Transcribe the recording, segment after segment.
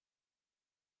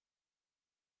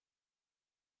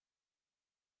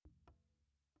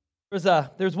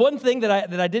There's one thing that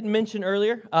I didn't mention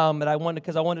earlier, that I wanted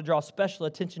because I wanted to draw special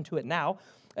attention to it now,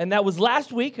 and that was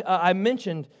last week. I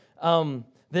mentioned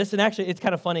this, and actually, it's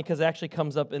kind of funny because it actually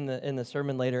comes up in the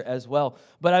sermon later as well.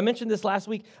 But I mentioned this last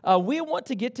week. We want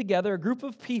to get together a group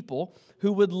of people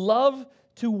who would love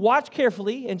to watch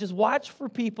carefully and just watch for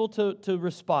people to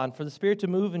respond, for the Spirit to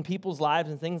move in people's lives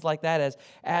and things like that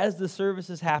as the service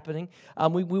is happening.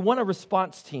 We want a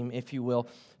response team, if you will,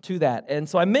 to that. And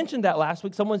so I mentioned that last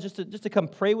week. Someone just to come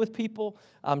pray with people,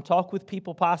 talk with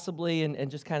people possibly, and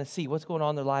just kind of see what's going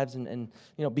on in their lives and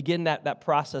begin that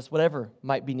process, whatever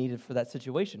might be needed for that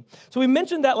situation. So we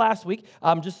mentioned that last week.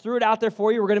 Just threw it out there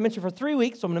for you. We're going to mention for 3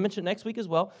 weeks, so I'm going to mention it next week as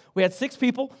well. We had 6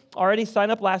 people already sign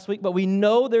up last week, but we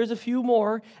know there's a few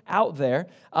more out there.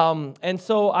 And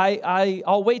so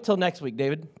I'll wait till next week,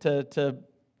 David,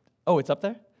 oh, it's up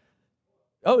there?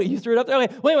 Oh, you threw it up there?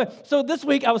 Okay. Well, anyway, so this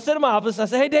week I was sitting in my office. I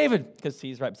said, hey, David, because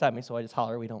he's right beside me, so I just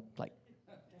holler. We don't,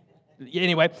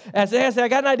 Anyway, I said, I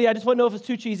got an idea. I just want to know if it's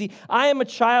too cheesy. I am a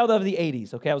child of the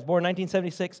 80s, okay? I was born in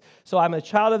 1976, so I'm a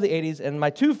child of the 80s, and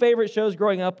my 2 favorite shows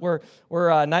growing up were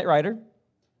Knight Rider,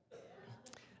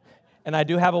 and I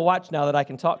do have a watch now that I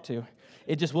can talk to.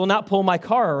 It just will not pull my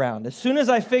car around. As soon as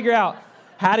I figure out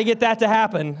how to get that to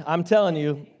happen, I'm telling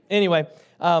you. Anyway,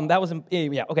 that was,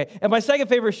 okay. And my second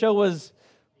favorite show was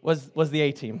the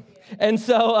A-Team. And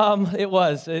so it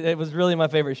was really my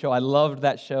favorite show. I loved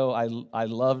that show. I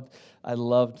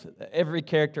loved every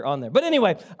character on there. But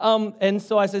anyway, and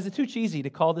so I said, is it too cheesy to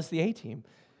call this the A-Team,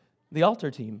 the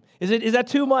altar team? Is that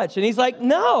too much? And he's like,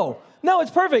 no,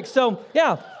 it's perfect. So,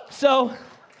 yeah, so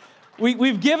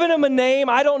we've given him a name.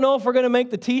 I don't know if we're going to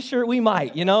make the T-shirt. We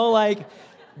might,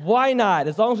 why not?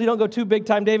 As long as we don't go too big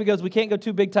time. David goes, we can't go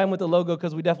too big time with the logo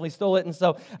because we definitely stole it. And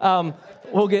so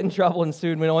we'll get in trouble and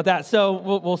soon. We don't want that. So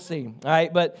we'll see. All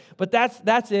right. But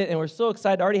that's it. And we're so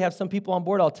excited to already have some people on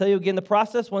board. I'll tell you again the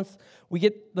process. Once we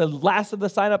get the last of the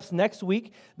signups next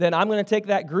week, then I'm going to take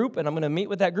that group and I'm going to meet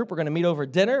with that group. We're going to meet over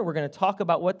dinner. We're going to talk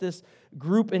about what this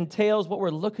group entails, what we're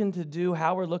looking to do,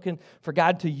 how we're looking for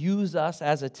God to use us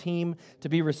as a team to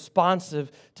be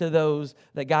responsive to those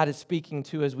that God is speaking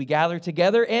to as we gather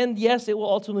together. And yes, it will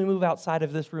ultimately move outside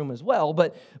of this room as well.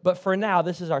 But for now,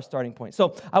 this is our starting point.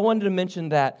 So I wanted to mention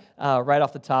that right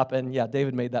off the top. And yeah,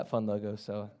 David made that fun logo.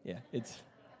 So yeah,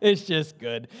 it's just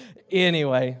good.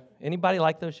 Anyway, anybody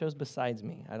like those shows besides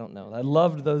me? I don't know. I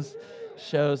loved those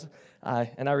shows.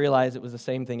 And I realized it was the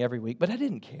same thing every week, but I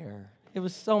didn't care. It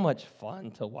was so much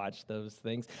fun to watch those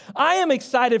things. I am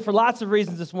excited for lots of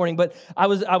reasons this morning, but I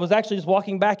was actually just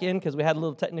walking back in because we had a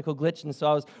little technical glitch, and so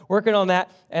I was working on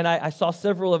that, and I saw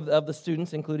several of the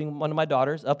students, including one of my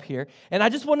daughters, up here, and I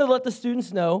just wanted to let the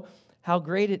students know how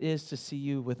great it is to see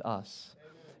you with us.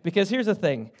 Because here's the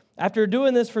thing. After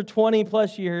doing this for 20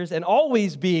 plus years and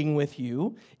always being with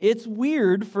you, it's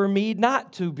weird for me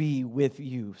not to be with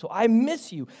you. So I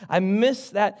miss you. I miss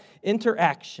that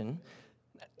interaction.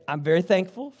 I'm very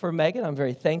thankful for Megan. I'm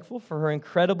very thankful for her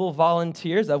incredible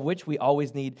volunteers, of which we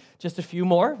always need just a few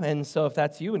more. And so if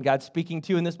that's you and God's speaking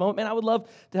to you in this moment, man, I would love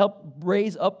to help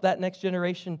raise up that next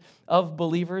generation of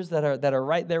believers that are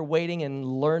right there waiting and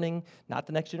learning, not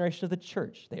the next generation of the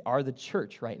church. They are the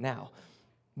church right now,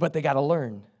 but they got to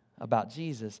learn about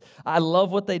Jesus. I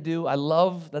love what they do. I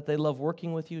love that they love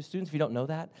working with you. Students, if you don't know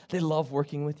that, they love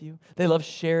working with you. They love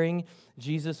sharing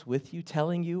Jesus with you,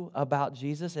 telling you about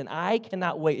Jesus. And I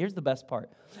cannot wait. Here's the best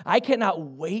part. I cannot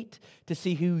wait to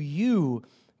see who you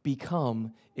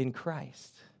become in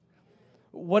Christ.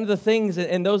 One of the things,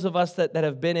 and those of us that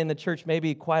have been in the church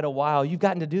maybe quite a while, you've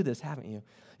gotten to do this, haven't you?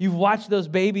 You've watched those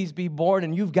babies be born,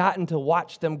 and you've gotten to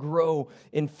watch them grow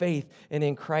in faith and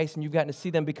in Christ, and you've gotten to see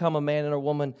them become a man and a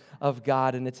woman of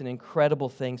God, and it's an incredible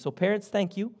thing. So parents,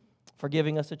 thank you for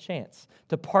giving us a chance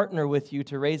to partner with you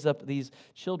to raise up these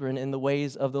children in the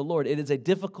ways of the Lord. It is a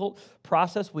difficult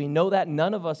process. We know that.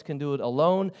 None of us can do it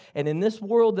alone, and in this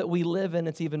world that we live in,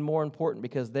 it's even more important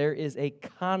because there is a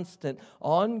constant,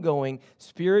 ongoing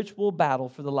spiritual battle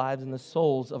for the lives and the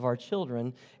souls of our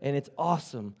children, and it's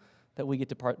awesome that we get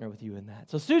to partner with you in that.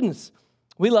 So students,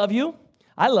 we love you.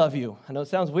 I love you. I know it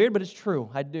sounds weird, but it's true.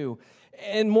 I do.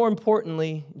 And more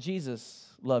importantly,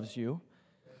 Jesus loves you.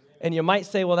 And you might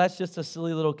say, well, that's just a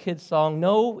silly little kid song.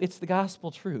 No, it's the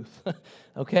gospel truth,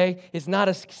 okay? It's not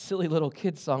a silly little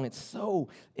kid song. It's so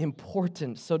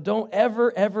important. So don't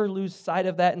ever lose sight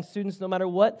of that. And students, no matter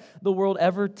what the world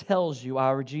ever tells you,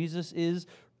 our Jesus is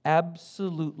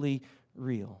absolutely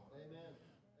real.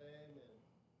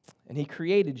 And He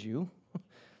created you,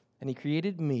 and He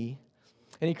created me,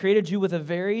 And He created you with a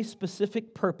very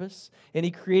specific purpose. And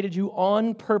He created you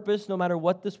on purpose, no matter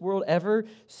what this world ever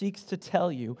seeks to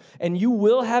tell you. And you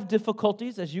will have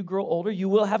difficulties as you grow older. You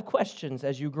will have questions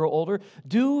as you grow older.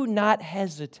 Do not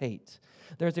hesitate.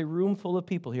 There's a room full of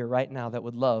people here right now that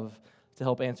would love to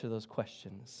help answer those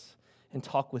questions and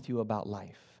talk with you about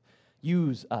life.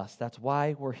 Use us. That's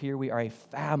why we're here. We are a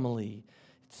family.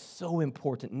 It's so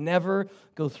important. Never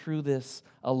go through this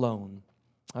alone.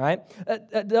 All right?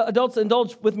 Adults,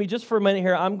 indulge with me just for a minute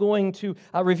here. I'm going to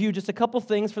review just a couple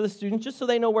things for the students, just so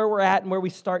they know where we're at and where we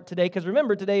start today. Because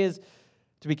remember, today is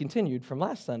to be continued from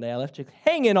last Sunday. I left you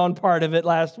hanging on part of it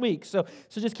last week. So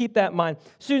just keep that in mind.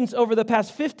 Students, over the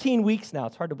past 15 weeks now,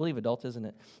 it's hard to believe, adults, isn't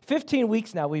it? 15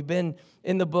 weeks now, we've been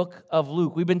in the book of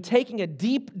Luke. We've been taking a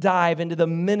deep dive into the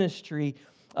ministry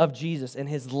of Jesus and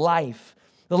His life.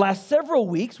 The last several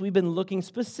weeks, we've been looking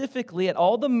specifically at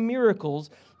all the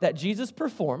miracles that Jesus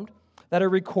performed that are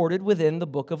recorded within the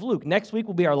book of Luke. Next week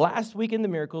will be our last week in the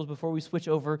miracles before we switch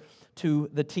over to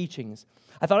the teachings.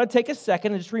 I thought I'd take a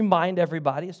second and just remind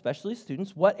everybody, especially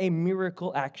students, what a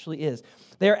miracle actually is.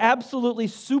 They are absolutely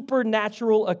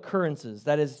supernatural occurrences.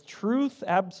 That is truth,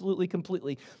 absolutely,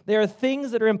 completely. They are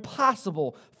things that are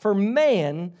impossible for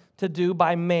man to do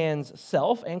by man's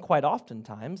self, and quite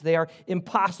oftentimes, they are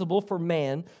impossible for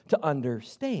man to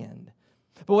understand.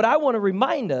 But what I want to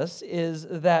remind us is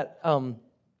that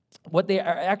what they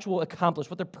are actually accomplished,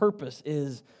 what their purpose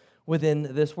is within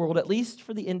this world, at least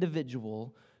for the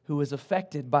individual who is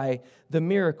affected by the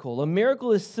miracle. A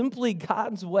miracle is simply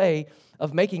God's way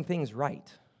of making things right,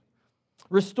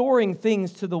 restoring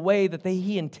things to the way that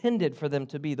He intended for them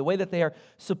to be, the way that they are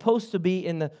supposed to be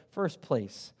in the first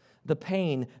place. The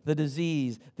pain, the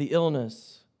disease, the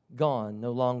illness, gone,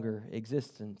 no longer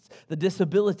existence. The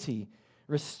disability,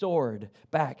 restored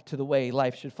back to the way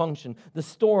life should function. The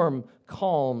storm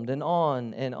calmed, and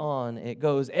on it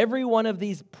goes. Every one of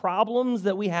these problems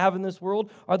that we have in this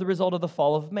world are the result of the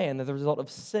fall of man. They're the result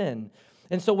of sin.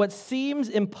 And so what seems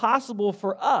impossible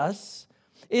for us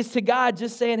is to God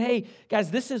just saying, hey,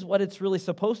 guys, this is what it's really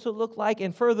supposed to look like,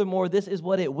 and furthermore, this is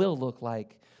what it will look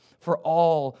like for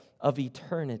all of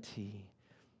eternity.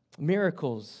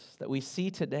 Miracles that we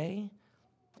see today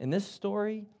in this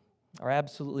story are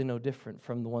absolutely no different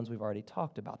from the ones we've already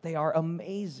talked about. They are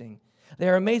amazing. They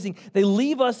are amazing. They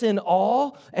leave us in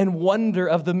awe and wonder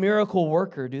of the miracle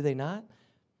worker, do they not?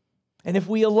 And if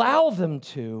we allow them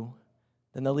to,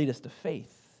 then they'll lead us to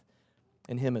faith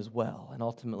in Him as well. And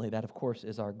ultimately, that, of course,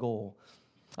 is our goal.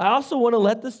 I also want to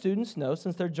let the students know,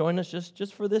 since they're joining us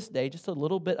just for this day, just a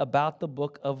little bit about the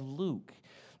book of Luke.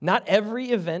 Not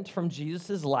every event from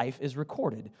Jesus' life is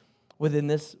recorded within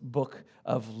this book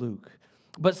of Luke.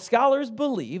 But scholars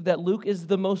believe that Luke is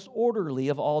the most orderly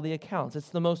of all the accounts. It's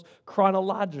the most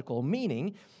chronological,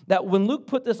 meaning that when Luke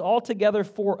put this all together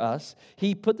for us,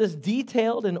 he put this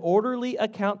detailed and orderly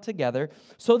account together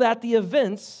so that the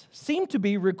events seem to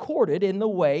be recorded in the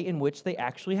way in which they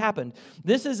actually happened.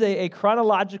 This is a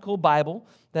chronological Bible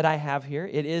that I have here.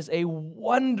 It is a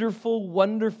wonderful,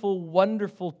 wonderful,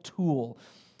 wonderful tool.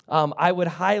 I would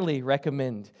highly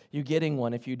recommend you getting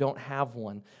one if you don't have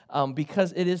one,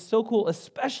 because it is so cool,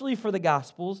 especially for the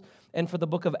Gospels and for the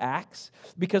book of Acts,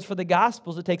 because for the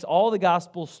Gospels, it takes all the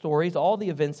Gospel stories, all the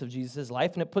events of Jesus'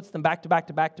 life, and it puts them back to back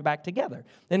to back to back together.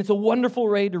 And it's a wonderful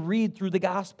way to read through the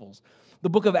Gospels. The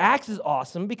book of Acts is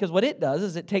awesome because what it does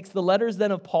is it takes the letters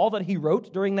then of Paul that he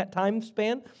wrote during that time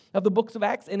span of the books of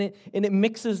Acts, and it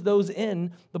mixes those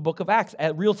in the book of Acts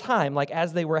at real time, like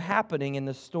as they were happening in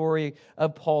the story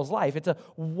of Paul's life. It's a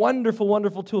wonderful,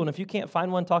 wonderful tool. And if you can't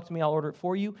find one, talk to me. I'll order it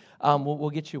for you.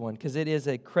 We'll get you one because it is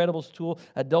a credible tool.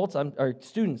 Adults or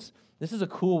students, this is a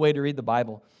cool way to read the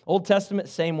Bible. Old Testament,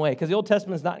 same way, because the Old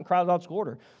Testament is not in chronological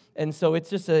order. And so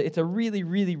it's a really,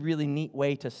 really, really neat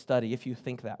way to study if you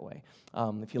think that way,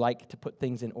 if you like to put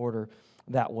things in order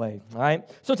that way, all right?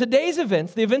 So today's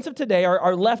events, the events of today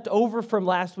are left over from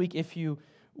last week, if you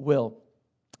will.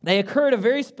 They occur at a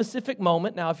very specific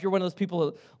moment. Now, if you're one of those people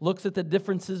that looks at the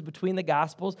differences between the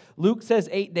Gospels, Luke says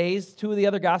 8 days. 2 of the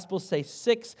other Gospels say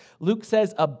 6. Luke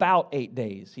says about 8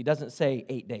 days. He doesn't say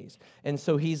 8 days. And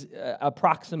so he's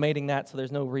approximating that, so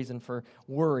there's no reason for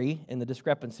worry in the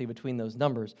discrepancy between those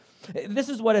numbers. This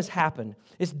is what has happened.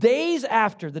 It's days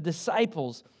after the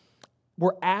disciples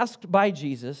were asked by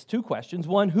Jesus two questions.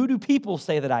 One, who do people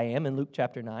say that I am in Luke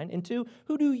chapter 9? And two,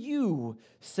 who do you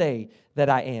say that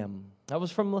I am? That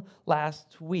was from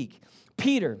last week.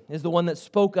 Peter is the one that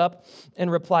spoke up and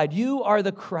replied, you are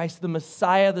the Christ, the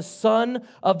Messiah, the Son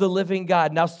of the living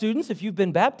God. Now, students, if you've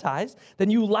been baptized, then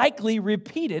you likely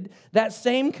repeated that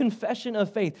same confession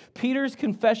of faith. Peter's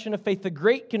confession of faith, the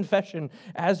great confession,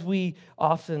 as we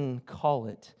often call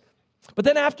it. But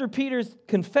then after Peter's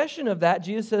confession of that,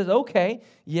 Jesus says, okay,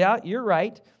 yeah, you're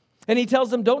right. And he tells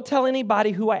them, don't tell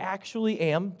anybody who I actually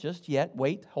am just yet.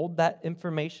 Wait, hold that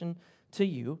information to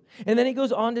you. And then he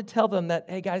goes on to tell them that,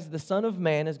 hey guys, the Son of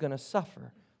Man is going to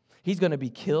suffer. He's going to be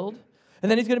killed, and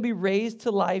then he's going to be raised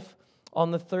to life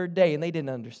on the third day. And they didn't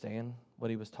understand what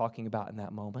he was talking about in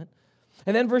that moment.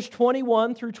 And then verse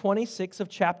 21 through 26 of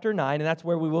chapter 9, and that's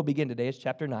where we will begin today, is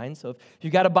chapter 9. So if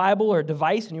you've got a Bible or a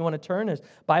device and you want to turn, there's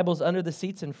Bibles under the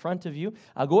seats in front of you.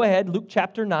 Go ahead. Luke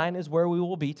chapter 9 is where we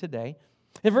will be today.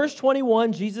 In verse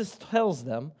 21, Jesus tells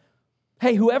them,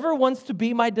 hey, whoever wants to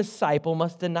be my disciple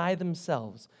must deny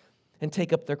themselves and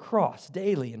take up their cross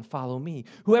daily and follow me.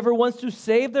 Whoever wants to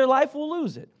save their life will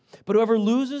lose it, but whoever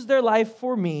loses their life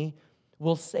for me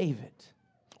will save it.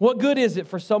 What good is it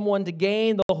for someone to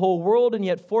gain the whole world and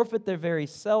yet forfeit their very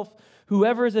self?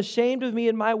 Whoever is ashamed of me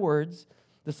and my words,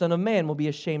 the Son of Man will be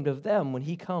ashamed of them when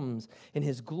he comes in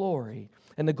his glory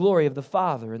and the glory of the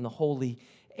Father and the holy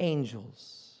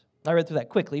angels. I read through that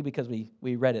quickly because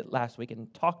we read it last week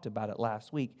and talked about it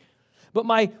last week. But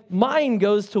my mind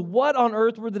goes to what on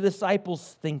earth were the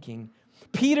disciples thinking?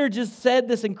 Peter just said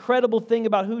this incredible thing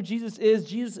about who Jesus is.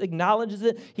 Jesus acknowledges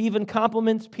it. He even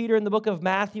compliments Peter in the book of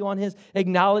Matthew on his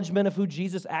acknowledgement of who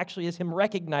Jesus actually is, him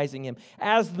recognizing him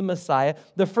as the Messiah,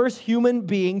 the first human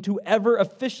being to ever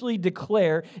officially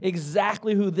declare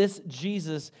exactly who this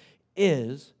Jesus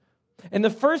is. And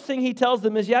the first thing he tells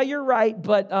them is, yeah, you're right,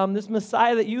 but this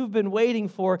Messiah that you've been waiting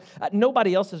for,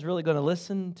 nobody else is really going to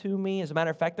listen to me. As a matter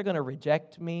of fact, they're going to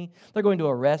reject me. They're going to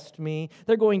arrest me.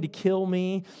 They're going to kill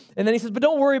me. And then he says, but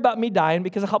don't worry about me dying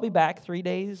because I'll be back 3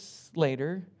 days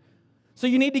later. So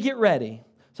you need to get ready.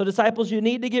 So disciples, you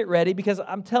need to get ready because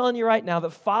I'm telling you right now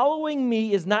that following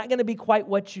me is not going to be quite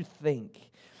what you think.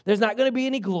 There's not going to be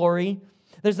any glory.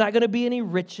 There's not going to be any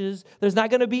riches. There's not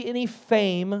going to be any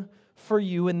fame for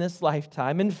you in this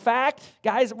lifetime. In fact,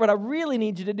 guys, what I really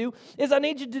need you to do is I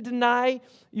need you to deny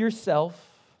yourself.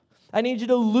 I need you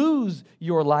to lose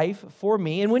your life for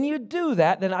me. And when you do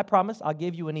that, then I promise I'll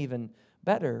give you an even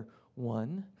better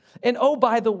one. And oh,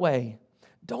 by the way,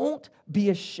 don't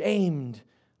be ashamed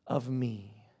of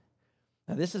me.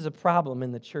 Now, this is a problem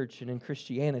in the church and in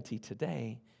Christianity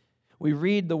today. We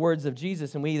read the words of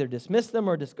Jesus and we either dismiss them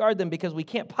or discard them because we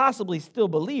can't possibly still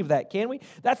believe that, can we?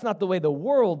 That's not the way the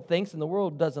world thinks, and the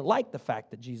world doesn't like the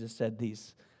fact that Jesus said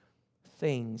these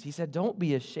things. He said, don't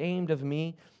be ashamed of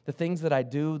me, the things that I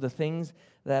do, the things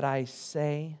that I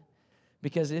say,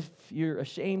 because if you're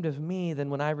ashamed of me,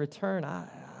 then when I return,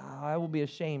 I will be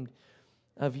ashamed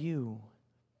of you.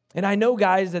 And I know,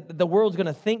 guys, that the world's going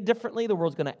to think differently, the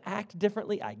world's going to act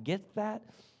differently. I get that.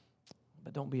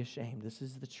 But don't be ashamed. This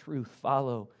is the truth.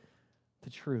 Follow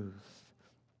the truth.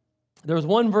 There was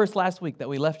one verse last week that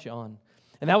we left you on,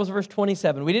 and that was verse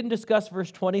 27. We didn't discuss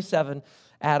verse 27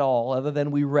 at all, other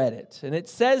than we read it. And it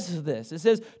says this. It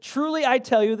says, truly I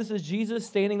tell you, this is Jesus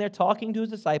standing there talking to his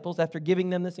disciples after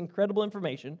giving them this incredible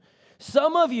information.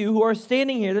 Some of you who are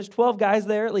standing here, there's 12 guys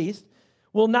there at least,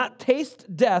 will not taste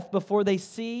death before they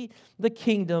see the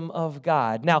kingdom of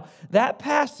God. Now, that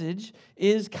passage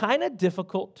is kind of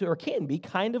difficult to, or can be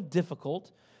kind of difficult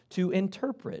to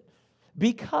interpret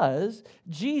because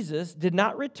Jesus did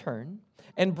not return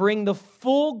and bring the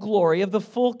full glory of the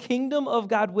full kingdom of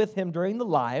God with him during the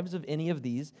lives of any of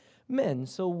these men.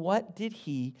 So what did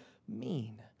he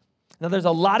mean? Now, there's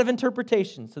a lot of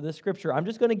interpretations to this scripture. I'm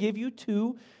just going to give you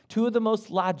two of the most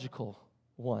logical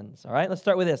ones. All right, let's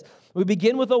start with this. We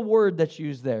begin with a word that's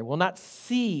used there. Will not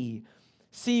see.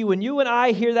 See, when you and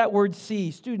I hear that word see,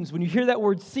 students, when you hear that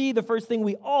word see, the first thing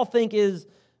we all think is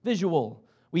visual.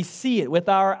 We see it with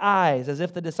our eyes, as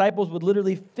if the disciples would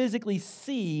literally physically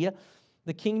see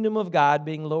the kingdom of God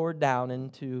being lowered down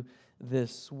into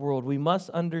this world. We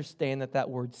must understand that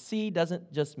word see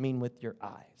doesn't just mean with your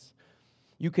eyes.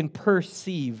 You can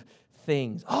perceive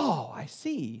things. Oh, I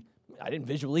see. I didn't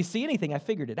visually see anything. I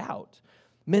figured it out.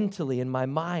 Mentally, in my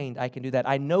mind, I can do that.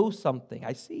 I know something.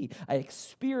 I see. I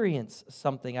experience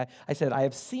something. I said, I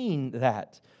have seen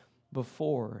that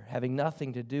before, having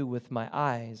nothing to do with my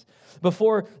eyes.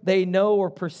 Before they know or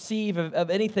perceive of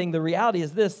anything, the reality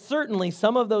is this. Certainly,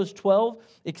 some of those 12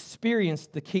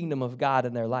 experienced the kingdom of God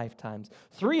in their lifetimes.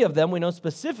 3 of them, we know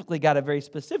specifically, got a very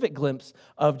specific glimpse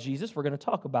of Jesus. We're going to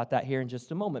talk about that here in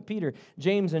just a moment. Peter,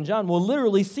 James, and John will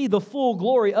literally see the full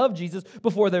glory of Jesus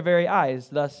before their very eyes,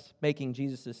 thus making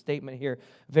Jesus' statement here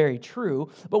very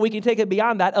true. But we can take it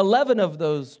beyond that. 11 of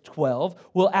those 12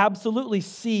 will absolutely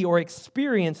see or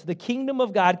experience the kingdom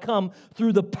of God come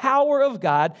through the power of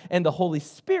God and the Holy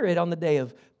Spirit on the day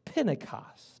of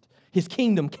Pentecost. His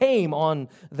kingdom came on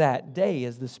that day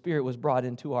as the Spirit was brought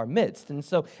into our midst. And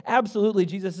so absolutely,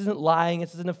 Jesus isn't lying.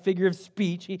 This isn't a figure of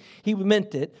speech. He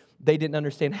meant it. They didn't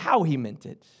understand how he meant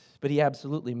it, but he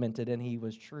absolutely meant it, and he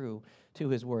was true to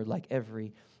his word like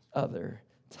every other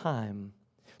time.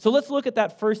 So let's look at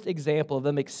that first example of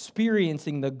them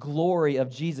experiencing the glory of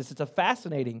Jesus. It's a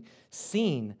fascinating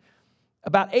scene.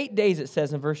 About 8 days, it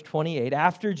says in verse 28,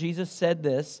 after Jesus said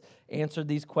this, answered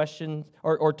these questions,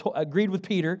 agreed with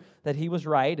Peter that he was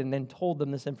right, and then told them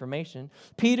this information,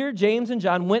 Peter, James, and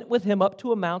John went with him up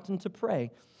to a mountain to pray.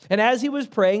 And as he was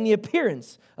praying, the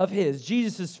appearance of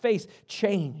Jesus' face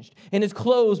changed, and his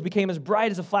clothes became as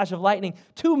bright as a flash of lightning.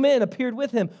 2 men appeared with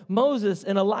him, Moses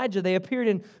and Elijah. They appeared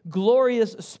in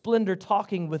glorious splendor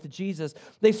talking with Jesus.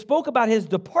 They spoke about his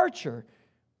departure,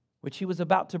 which he was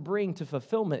about to bring to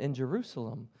fulfillment in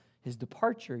Jerusalem. His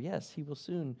departure, yes, he will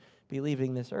soon be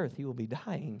leaving this earth. He will be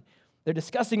dying. They're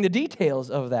discussing the details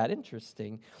of that.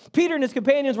 Interesting. Peter and his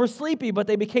companions were sleepy, but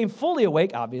they became fully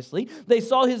awake, obviously. They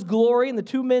saw his glory and the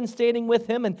 2 men standing with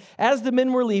him. And as the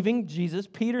men were leaving Jesus,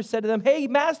 Peter said to them, hey,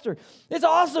 Master, it's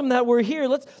awesome that we're here.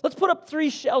 Let's put up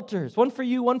 3 shelters, one for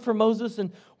you, one for Moses,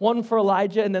 and one for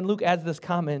Elijah. And then Luke adds this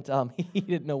comment. He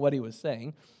didn't know what he was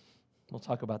saying. We'll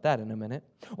talk about that in a minute.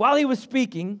 While he was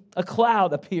speaking, a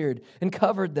cloud appeared and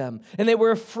covered them, and they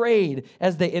were afraid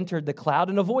as they entered the cloud.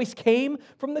 And a voice came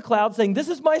from the cloud saying, "This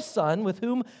is my son, with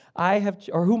whom I have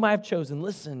chosen.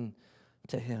 Listen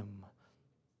to him."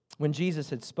 When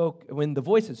the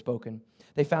voice had spoken,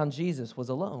 they found Jesus was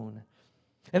alone.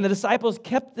 And the disciples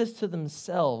kept this to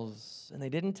themselves, and they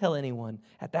didn't tell anyone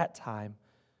at that time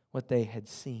what they had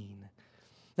seen.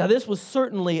 Now, this was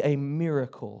certainly a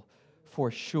miracle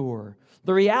for sure.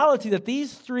 The reality that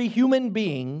these 3 human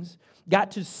beings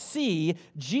got to see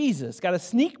Jesus, got a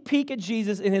sneak peek at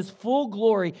Jesus in his full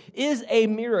glory, is a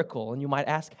miracle. And you might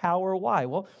ask how or why.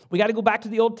 Well, we got to go back to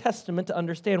the Old Testament to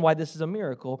understand why this is a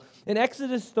miracle. In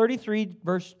Exodus 33,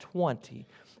 verse 20,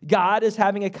 God is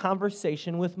having a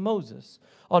conversation with Moses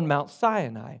on Mount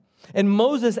Sinai. And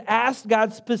Moses asked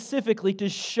God specifically to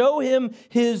show him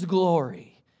his glory.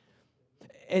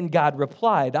 And God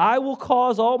replied, I will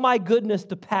cause all my goodness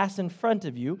to pass in front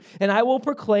of you, and I will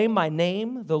proclaim my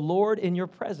name, the Lord, in your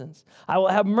presence. I will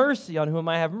have mercy on whom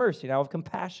I have mercy, and I will have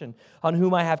compassion on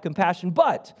whom I have compassion.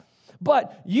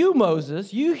 But you,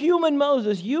 Moses, you human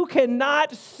Moses, you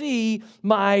cannot see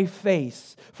my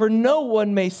face, for no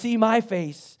one may see my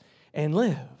face and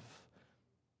live.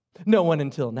 No one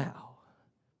until now.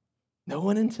 No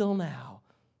one until now.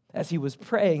 As he was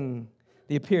praying,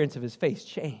 the appearance of his face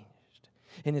changed,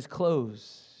 and his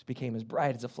clothes became as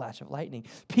bright as a flash of lightning.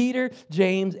 Peter,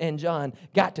 James, and John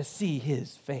got to see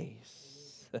his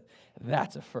face.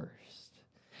 That's a first.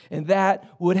 And that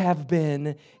would have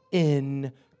been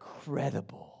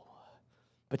incredible.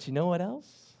 But you know what else?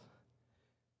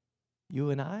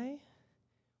 You and I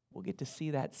will get to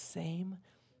see that same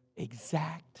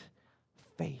exact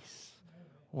face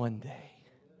one day.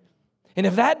 And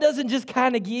if that doesn't just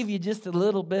kind of give you just a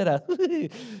little bit of,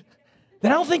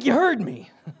 then I don't think you heard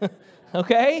me,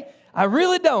 okay? I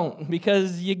really don't,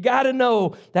 because you got to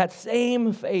know that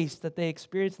same face that they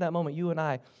experienced in that moment, you and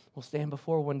I will stand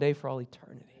before one day for all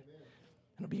eternity.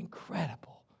 It'll be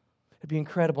incredible. It'll be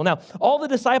incredible. Now, all the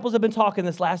disciples have been talking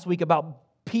this last week about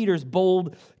Peter's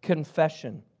bold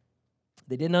confession.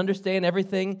 They didn't understand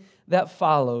everything that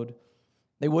followed.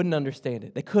 They wouldn't understand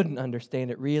it. They couldn't understand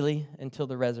it really until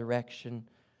the resurrection.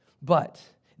 But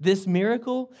this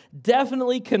miracle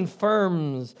definitely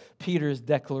confirms Peter's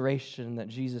declaration that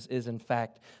Jesus is, in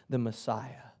fact, the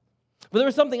Messiah. But there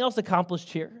was something else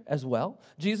accomplished here as well.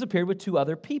 Jesus appeared with 2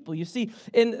 other people. You see,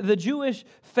 in the Jewish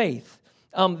faith,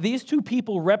 these 2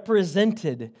 people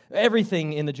represented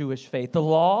everything in the Jewish faith, the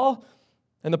law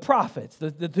and the prophets, the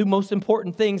 2 most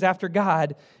important things after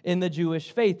God in the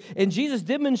Jewish faith. And Jesus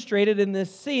demonstrated in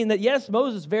this scene that, yes,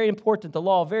 Moses, very important, the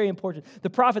law, very important, the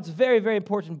prophets, very, very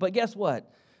important, but guess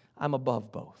what? I'm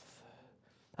above both.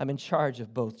 I'm in charge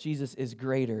of both. Jesus is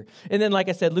greater. And then, like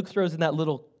I said, Luke throws in that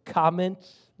little comment,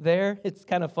 there. It's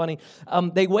kind of funny.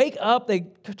 They wake up, they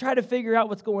try to figure out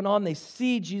what's going on. They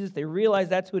see Jesus, they realize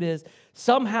that's who it is.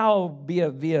 Somehow,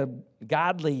 via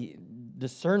godly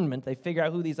discernment, they figure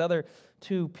out who these other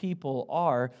two people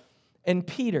are. And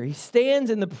Peter, he stands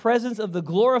in the presence of the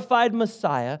glorified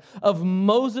Messiah, of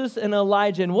Moses and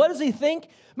Elijah. And what does he think?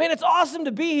 Man, it's awesome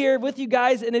to be here with you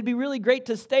guys, and it'd be really great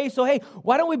to stay. So, hey,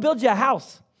 why don't we build you a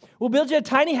house? We'll build you a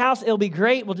tiny house. It'll be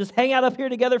great. We'll just hang out up here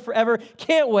together forever.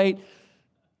 Can't wait.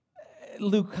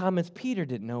 Luke comments, Peter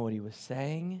didn't know what he was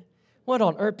saying. What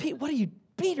on earth?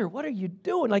 Peter, what are you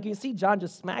doing? Like you see John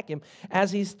just smack him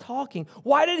as he's talking.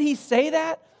 Why did he say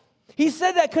that? He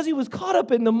said that because he was caught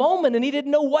up in the moment and he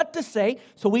didn't know what to say.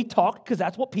 So we talked because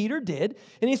that's what Peter did.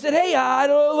 And he said, hey, I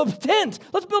don't know, a tent.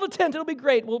 Let's build a tent. It'll be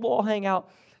great. We'll all hang out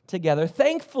together.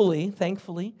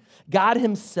 Thankfully, God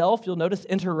himself, you'll notice,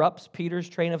 interrupts Peter's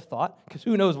train of thought because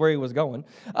who knows where he was going.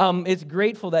 It's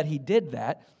grateful that he did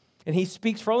that. And he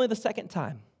speaks for only the second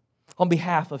time on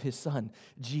behalf of his son,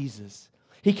 Jesus.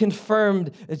 He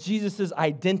confirmed Jesus'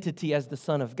 identity as the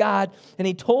Son of God, and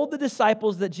he told the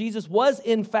disciples that Jesus was,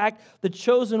 in fact, the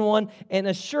chosen one, and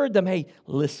assured them, hey,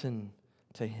 listen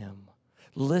to him.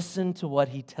 Listen to what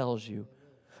he tells you.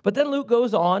 But then Luke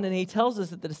goes on, and he tells us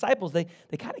that the disciples, they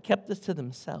kind of kept this to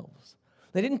themselves.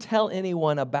 They didn't tell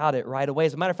anyone about it right away.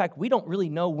 As a matter of fact, we don't really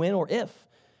know when or if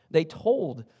they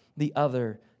told the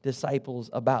other disciples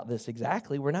about this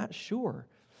exactly. We're not sure.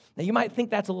 Now, you might think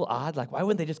that's a little odd. Like, why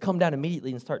wouldn't they just come down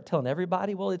immediately and start telling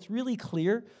everybody? Well, it's really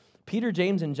clear. Peter,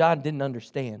 James, and John didn't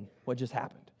understand what just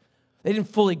happened. They didn't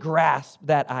fully grasp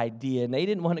that idea, and they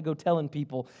didn't want to go telling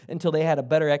people until they had a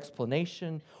better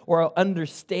explanation or an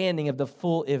understanding of the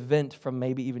full event from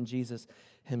maybe even Jesus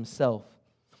himself.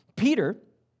 Peter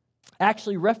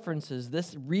actually references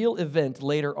this real event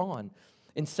later on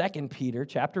in 2 Peter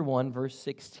chapter 1, verse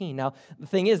 16. Now, the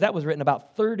thing is, that was written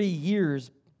about 30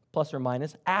 years plus or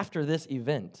minus after this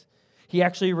event. He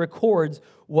actually records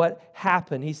what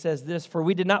happened. He says this, for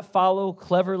we did not follow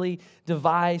cleverly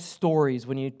devised stories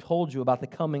when he told you about the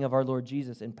coming of our Lord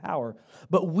Jesus in power,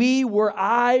 but we were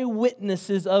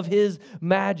eyewitnesses of his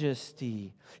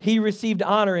majesty. He received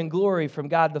honor and glory from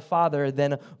God the Father.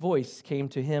 Then a voice came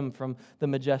to him from the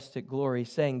majestic glory,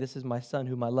 saying, this is my Son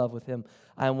whom I love, with him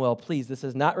I am well pleased. This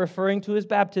is not referring to his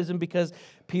baptism, because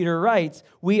Peter writes,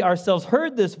 we ourselves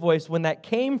heard this voice when that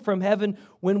came from heaven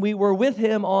when we were with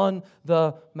him on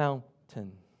the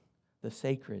mountain, the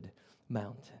sacred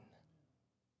mountain.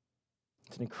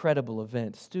 It's an incredible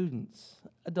event. Students,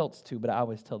 adults too, but I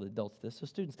always tell the adults this. So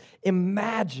students,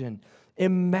 imagine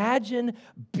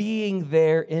being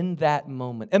there in that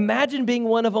moment. Imagine being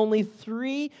one of only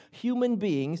 3 human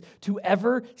beings to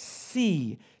ever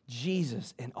see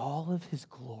Jesus in all of his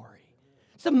glory.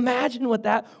 Just imagine what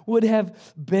that would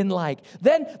have been like.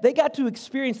 Then they got to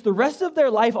experience the rest of their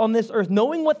life on this earth,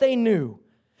 knowing what they knew.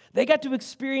 They got to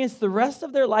experience the rest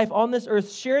of their life on this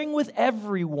earth, sharing with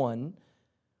everyone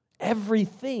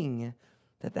everything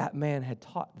that man had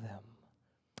taught them.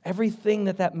 Everything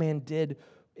that man did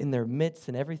in their midst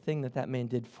and everything that man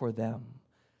did for them.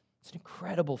 It's an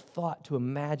incredible thought to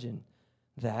imagine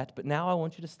that, but now I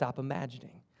want you to stop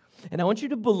imagining. And I want you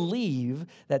to believe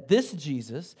that this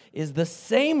Jesus is the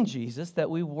same Jesus that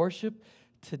we worship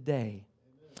today.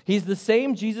 He's the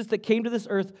same Jesus that came to this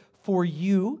earth for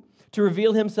you, to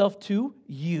reveal himself to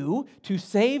you, to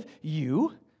save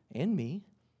you and me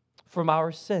from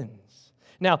our sins.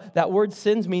 Now, that word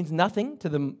sins means nothing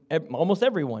to almost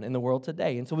everyone in the world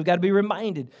today. And so we've got to be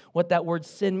reminded what that word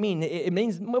sin means. It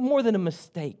means more than a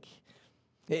mistake.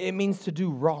 It means to do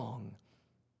wrong,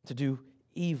 to do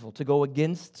evil, to go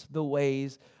against the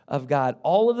ways of God.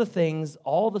 All of the things,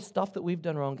 all the stuff that we've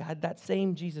done wrong, God, that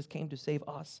same Jesus came to save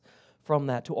us from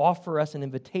that, to offer us an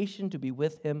invitation to be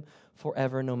with him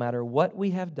forever, no matter what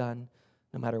we have done,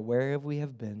 no matter where we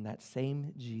have been. That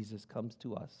same Jesus comes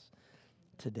to us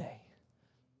today,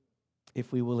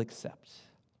 if we will accept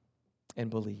and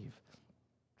believe.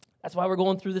 That's why we're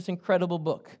going through this incredible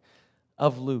book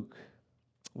of Luke.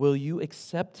 Will you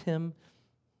accept him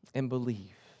and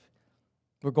believe?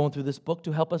 We're going through this book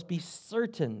to help us be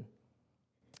certain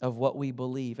of what we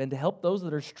believe and to help those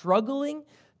that are struggling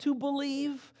to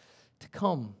believe to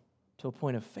come to a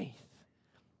point of faith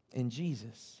in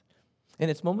Jesus.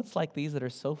 And it's moments like these that are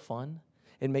so fun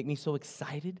and make me so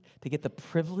excited to get the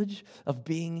privilege of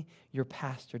being your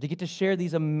pastor, to get to share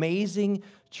these amazing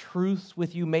truths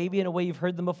with you, maybe in a way you've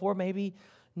heard them before, maybe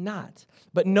not.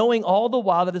 But knowing all the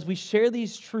while that as we share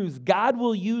these truths, God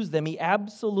will use them. He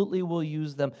absolutely will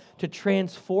use them to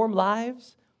transform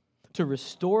lives, to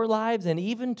restore lives, and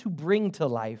even to bring to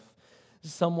life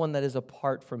someone that is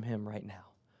apart from him right now.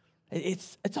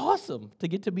 It's awesome to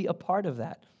get to be a part of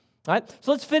that. All right,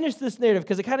 so let's finish this narrative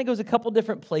because it kind of goes a couple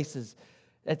different places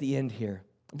at the end here.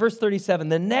 Verse 37,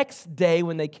 the next day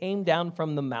when they came down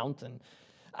from the mountain,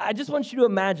 I just want you to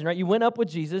imagine, right? You went up with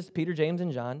Jesus, Peter, James,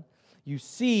 and John. You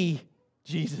see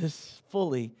Jesus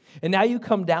fully. And now you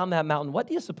come down that mountain. What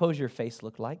do you suppose your face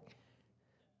looked like?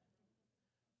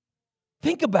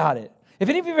 Think about it. If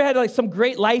any of you ever had like some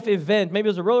great life event, maybe it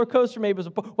was a roller coaster, maybe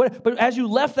it was but as you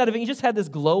left that event, you just had this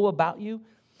glow about you.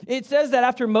 It says that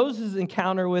after Moses'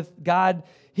 encounter with God,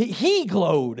 he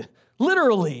glowed,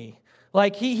 literally.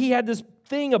 Like he had this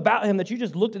thing about him that you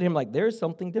just looked at him like, there's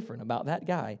something different about that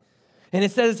guy. And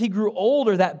it says as he grew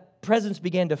older, that presence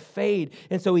began to fade,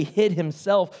 and so he hid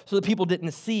himself so that people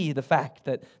didn't see the fact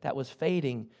that that was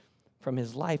fading from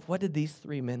his life. What did these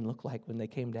three men look like when they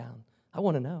came down? I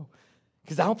want to know.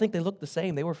 Because I don't think they looked the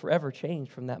same. They were forever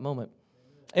changed from that moment.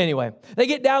 Anyway, they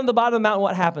get down to the bottom of the mountain.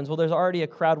 What happens? Well, there's already a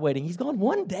crowd waiting. He's gone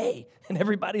one day, and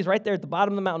everybody's right there at the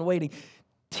bottom of the mountain waiting.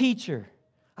 Teacher,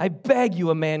 I beg you,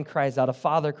 a man cries out. A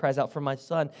father cries out for my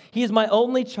son. He is my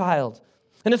only child.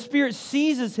 And a spirit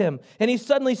seizes him, and he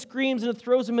suddenly screams, and it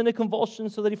throws him into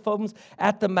convulsions so that he foams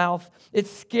at the mouth. It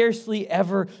scarcely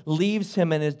ever leaves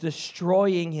him and is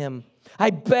destroying him. I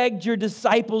begged your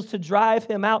disciples to drive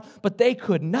him out, but they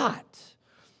could not.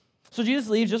 So Jesus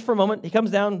leaves just for a moment. He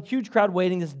comes down, huge crowd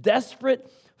waiting, this desperate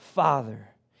father.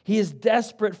 He is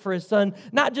desperate for his son,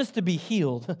 not just to be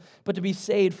healed, but to be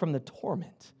saved from the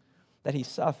torment that he's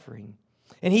suffering.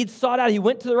 And he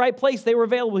went to the right place. They were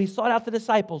available. He sought out the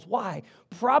disciples. Why?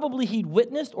 Probably he'd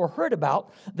witnessed or heard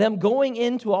about them going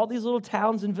into all these little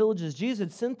towns and villages. Jesus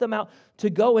had sent them out to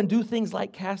go and do things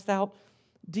like cast out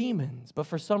demons. But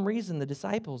for some reason, the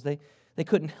disciples, they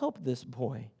couldn't help this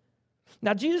boy.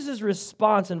 Now, Jesus'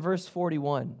 response in verse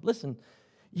 41, listen,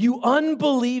 you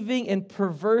unbelieving and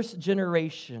perverse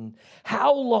generation,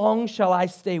 how long shall I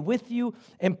stay with you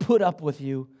and put up with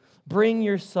you? Bring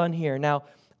your son here. Now,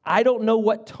 I don't know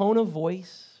what tone of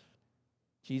voice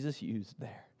Jesus used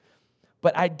there,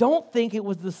 but I don't think it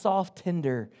was the soft,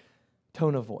 tender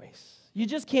tone of voice. You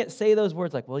just can't say those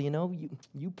words like, well,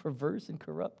 you perverse and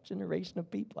corrupt generation of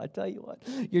people. I tell you what,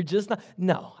 you're just not.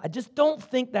 No, I just don't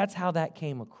think that's how that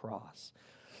came across.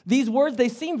 These words, they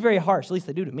seem very harsh. At least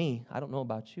they do to me. I don't know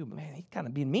about you, but man, he's kind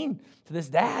of being mean to this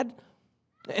dad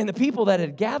and the people that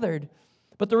had gathered.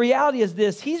 But the reality is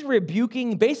this, he's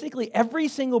rebuking basically every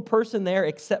single person there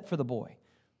except for the boy.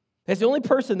 That's the only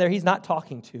person there he's not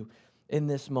talking to in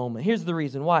this moment. Here's the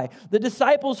reason why. The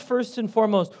disciples, first and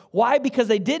foremost. Why? Because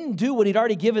they didn't do what he'd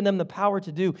already given them the power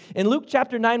to do. In Luke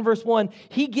chapter 9, verse 1,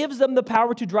 he gives them the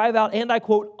power to drive out, and I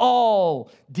quote,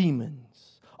 all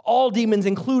demons. All demons,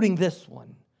 including this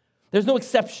one. There's no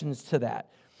exceptions to that.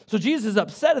 So Jesus is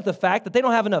upset at the fact that they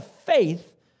don't have enough faith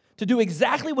to do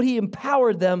exactly what he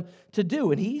empowered them to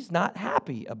do. And he's not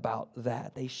happy about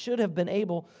that. They should have been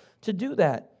able to do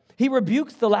that. He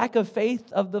rebukes the lack of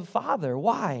faith of the father.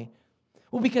 Why?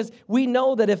 Well, because we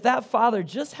know that if that father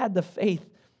just had the faith,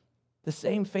 the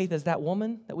same faith as that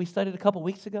woman that we studied a couple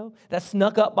weeks ago, that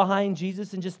snuck up behind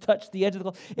Jesus and just touched the edge of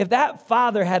the cloth. If that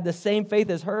father had the same faith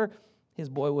as her, his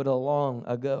boy would have long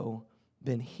ago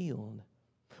been healed.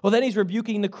 Well, then he's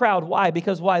rebuking the crowd. Why?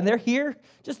 Because why? And they're here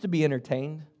just to be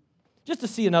entertained, just to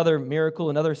see another miracle,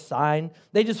 another sign.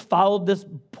 They just followed this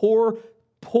poor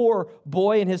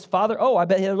boy and his father. Oh, I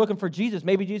bet they're looking for Jesus.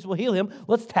 Maybe Jesus will heal him.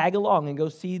 Let's tag along and go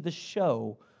see the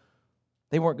show.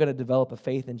 They weren't going to develop a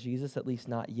faith in Jesus, at least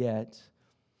not yet.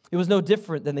 It was no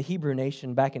different than the Hebrew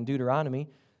nation back in Deuteronomy,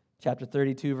 chapter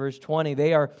 32, verse 20.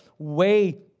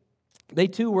 They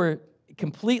too were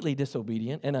completely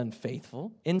disobedient and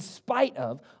unfaithful in spite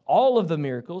of all of the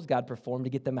miracles God performed to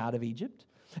get them out of Egypt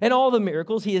and all the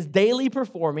miracles he is daily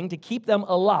performing to keep them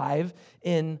alive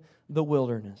in the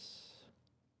wilderness.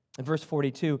 In verse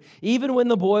 42, even when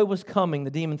the boy was coming,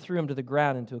 the demon threw him to the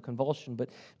ground into a convulsion, but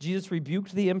Jesus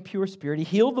rebuked the impure spirit. He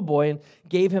healed the boy and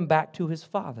gave him back to his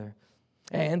father.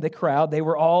 And the crowd, they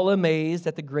were all amazed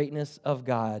at the greatness of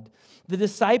God. The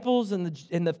disciples and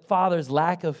the father's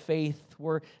lack of faith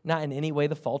were not in any way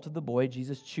the fault of the boy.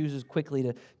 Jesus chooses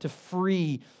quickly to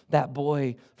free that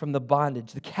boy from the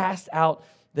bondage, to cast out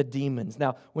the demons.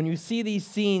 Now, when you see these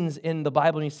scenes in the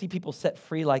Bible and you see people set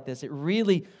free like this, it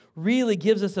really, really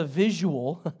gives us a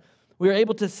visual. We are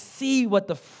able to see what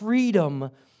the freedom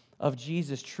of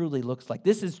Jesus truly looks like.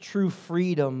 This is true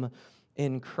freedom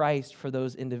in Christ for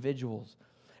those individuals.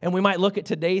 And we might look at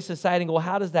today's society and go, well,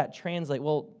 how does that translate?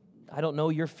 Well, I don't know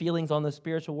your feelings on the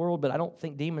spiritual world, but I don't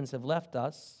think demons have left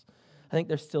us. I think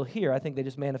they're still here. I think they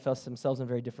just manifest themselves in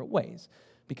very different ways.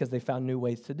 because they found new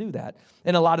ways to do that.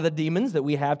 And a lot of the demons that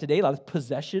we have today, a lot of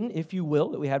possession, if you will,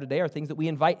 that we have today are things that we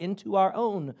invite into our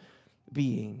own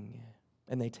being,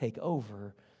 and they take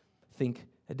over. Think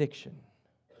addiction.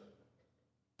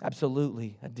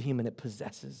 Absolutely, a demon, it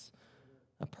possesses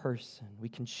a person. We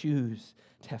can choose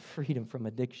to have freedom from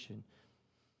addiction,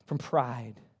 from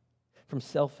pride, from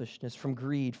selfishness, from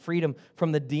greed, freedom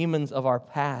from the demons of our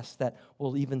past that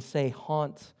will even say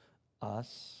haunt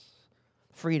us,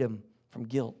 freedom from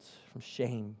guilt, from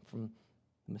shame, from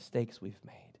the mistakes we've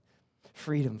made,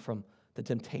 freedom from the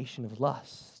temptation of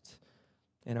lust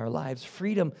in our lives,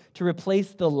 freedom to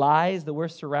replace the lies that we're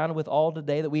surrounded with all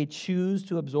today that we choose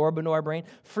to absorb into our brain,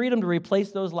 freedom to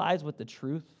replace those lies with the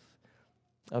truth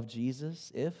of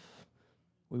Jesus if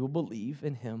we will believe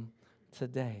in him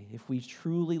today. If we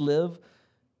truly live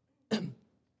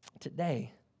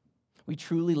today, we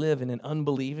truly live in an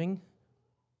unbelieving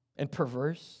and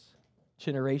perverse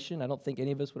generation. I don't think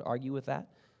any of us would argue with that.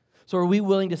 So are we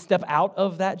willing to step out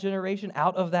of that generation,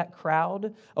 out of that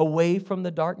crowd, away from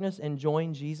the darkness and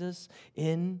join Jesus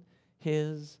in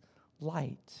his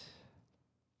light?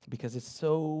 Because it's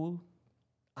so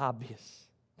obvious,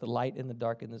 the light and the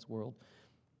dark in this world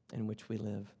in which we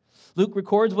live. Luke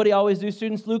records what he always do.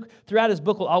 Students, Luke, throughout his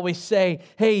book, will always say,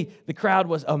 hey, the crowd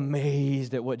was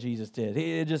amazed at what Jesus did.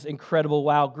 It's just incredible.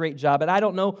 Wow, great job. And I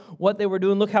don't know what they were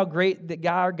doing. Look how great that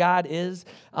our God is.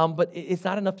 But it's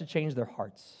not enough to change their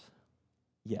hearts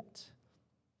yet.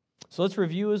 So let's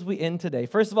review as we end today.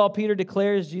 First of all, Peter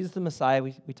declares Jesus the Messiah.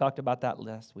 We talked about that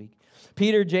last week.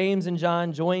 Peter, James, and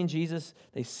John join Jesus.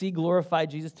 They see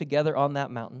glorified Jesus together on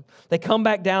that mountain. They come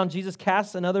back down. Jesus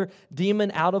casts another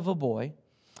demon out of a boy.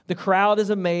 The crowd is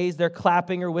amazed. They're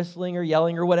clapping or whistling or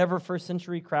yelling or whatever first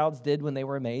century crowds did when they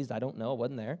were amazed. I don't know. I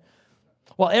wasn't there.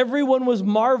 While everyone was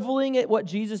marveling at what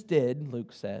Jesus did,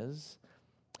 Luke says,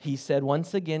 he said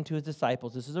once again to his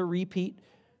disciples, this is a repeat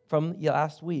from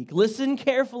last week. Listen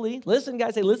carefully. Listen,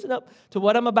 guys, say, listen up to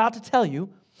what I'm about to tell you.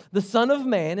 The Son of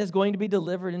Man is going to be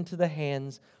delivered into the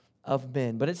hands of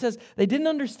men. But it says they didn't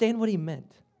understand what he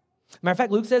meant. Matter of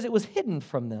fact, Luke says it was hidden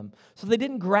from them, so they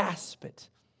didn't grasp it.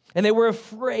 And they were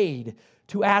afraid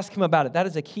to ask him about it. That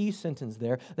is a key sentence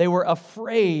there. They were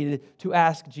afraid to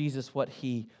ask Jesus what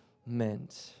he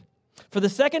meant. For the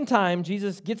second time,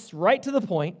 Jesus gets right to the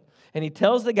point, and he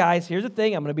tells the guys, here's the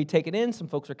thing, I'm going to be taken in. Some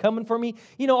folks are coming for me.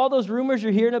 You know, all those rumors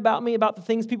you're hearing about me, about the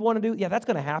things people want to do, yeah, that's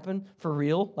going to happen for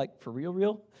real, like for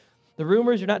real. The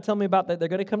rumors you're not telling me about, that they're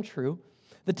going to come true.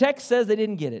 The text says they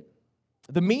didn't get it.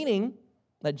 The meaning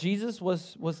that Jesus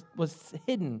was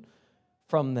hidden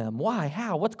from them. Why?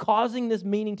 How? What's causing this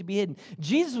meaning to be hidden?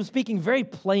 Jesus was speaking very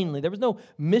plainly. There was no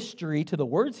mystery to the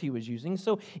words he was using,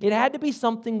 so it had to be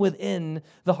something within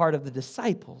the heart of the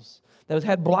disciples that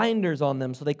had blinders on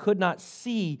them so they could not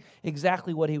see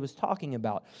exactly what he was talking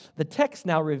about. The text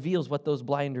now reveals what those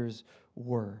blinders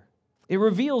were. It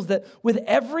reveals that with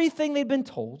everything they'd been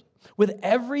told, with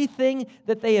everything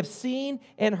that they have seen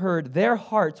and heard, their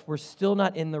hearts were still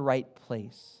not in the right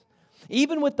place.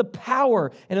 Even with the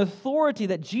power and authority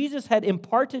that Jesus had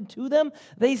imparted to them,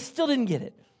 they still didn't get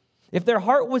it. If their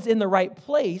heart was in the right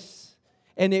place,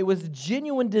 and it was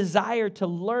genuine desire to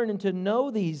learn and to know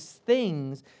these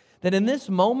things, then in this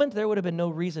moment, there would have been no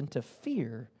reason to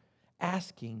fear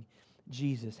asking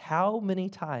Jesus. How many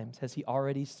times has he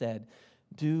already said,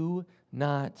 do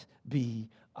not be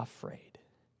afraid?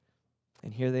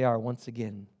 And here they are once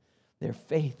again. Their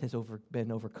faith has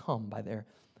been overcome by their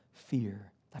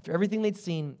fear. After everything they'd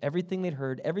seen, everything they'd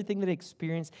heard, everything they'd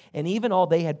experienced, and even all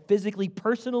they had physically,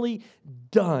 personally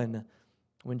done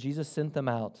when Jesus sent them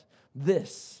out,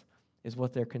 this is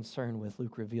what they're concerned with.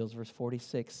 Luke reveals, verse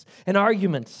 46. An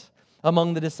argument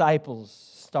among the disciples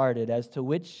started as to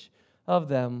which of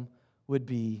them would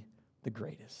be the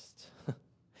greatest.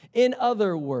 In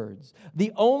other words,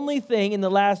 the only thing in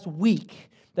the last week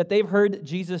that they've heard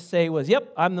Jesus say was,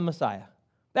 yep, I'm the Messiah.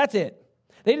 That's it.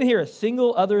 They didn't hear a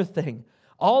single other thing.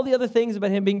 All the other things about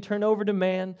him being turned over to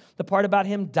man, the part about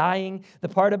him dying, the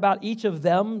part about each of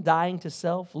them dying to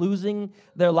self, losing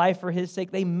their life for his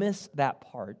sake, they missed that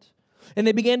part. And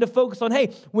they began to focus on,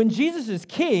 hey, when Jesus is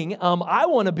king, I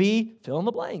want to be fill in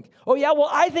the blank. Oh, yeah, well,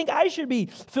 I think I should be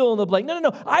fill in the blank. No,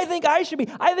 I think I should be.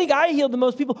 I think I healed the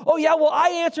most people. Oh, yeah, well, I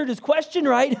answered his question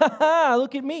right.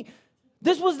 Look at me.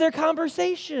 This was their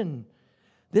conversation.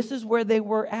 This is where they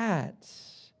were at.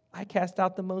 I cast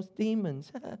out the most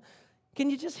demons.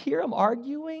 Can you just hear them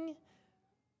arguing?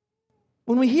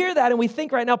 When we hear that and we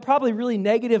think right now probably really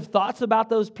negative thoughts about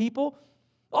those people,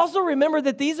 also remember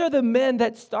that these are the men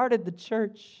that started the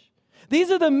church.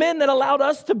 These are the men that allowed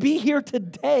us to be here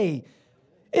today.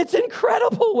 It's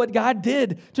incredible what God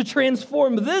did to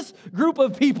transform this group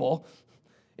of people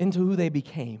into who they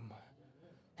became.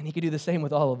 And he could do the same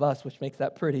with all of us, which makes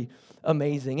that pretty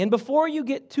amazing. And before you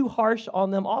get too harsh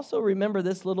on them, also remember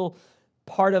this little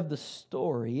part of the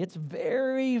story. It's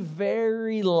very,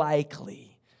 very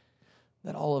likely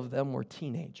that all of them were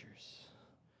teenagers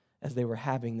as they were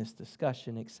having this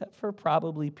discussion, except for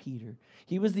probably Peter.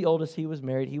 He was the oldest. He was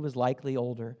married. He was likely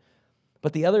older.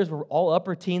 But the others were all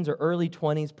upper teens or early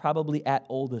 20s, probably at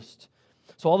oldest.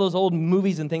 So all those old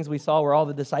movies and things we saw where all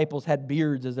the disciples had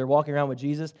beards as they're walking around with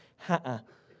Jesus,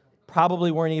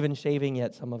 probably weren't even shaving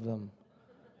yet, some of them.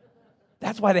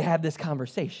 That's why they had this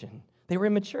conversation. They were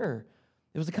immature.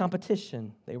 It was a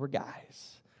competition. They were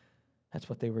guys. That's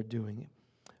what they were doing.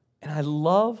 And I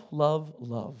love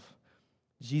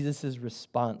Jesus'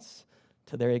 response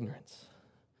to their ignorance.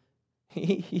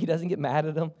 He doesn't get mad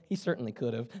at them. He certainly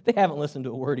could have. They haven't listened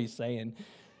to a word he's saying.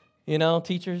 You know,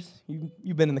 teachers,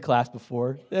 you've been in the class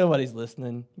before. Nobody's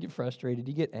listening. You get frustrated.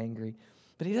 You get angry.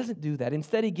 But he doesn't do that.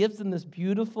 Instead, he gives them this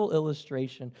beautiful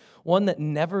illustration, one that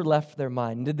never left their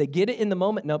mind. Did they get it in the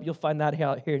moment? Nope, you'll find that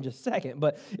out here in just a second.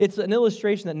 But it's an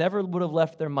illustration that never would have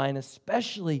left their mind,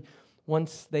 especially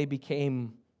once they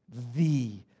became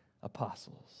the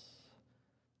apostles.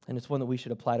 And it's one that we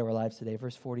should apply to our lives today.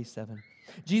 Verse 47.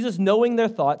 Jesus, knowing their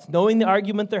thoughts, knowing the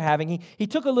argument they're having, he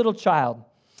took a little child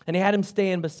and he had him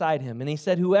stand beside him. And he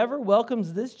said, whoever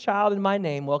welcomes this child in my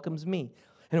name welcomes me.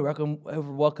 And whoever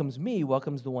welcomes me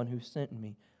welcomes the one who sent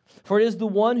me. For it is the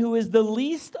one who is the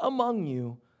least among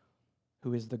you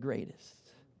who is the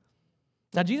greatest.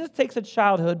 Now, Jesus takes a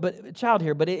child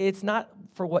here, but it's not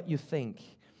for what you think.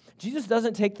 Jesus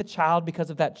doesn't take the child because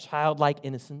of that childlike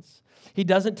innocence. He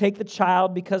doesn't take the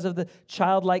child because of the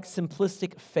childlike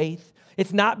simplistic faith.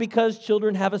 It's not because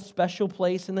children have a special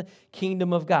place in the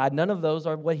kingdom of God. None of those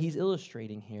are what he's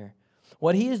illustrating here.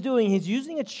 What he is doing, he's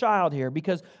using a child here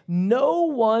because no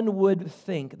one would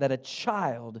think that a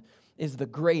child is the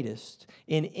greatest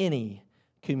in any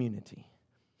community.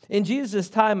 In Jesus'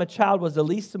 time, a child was the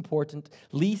least important,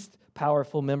 least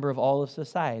powerful member of all of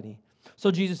society.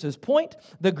 So Jesus' point,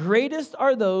 the greatest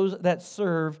are those that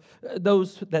serve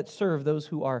those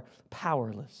who are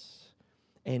powerless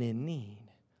and in need.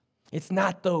 It's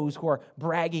not those who are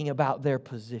bragging about their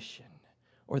position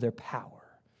or their power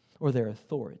or their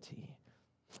authority.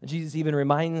 Jesus even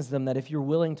reminds them that if you're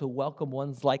willing to welcome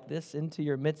ones like this into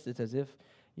your midst, it's as if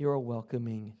you're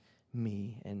welcoming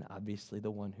me and obviously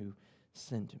the one who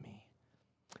sent me.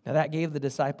 Now that gave the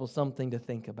disciples something to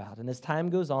think about. And as time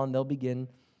goes on, they'll begin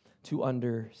to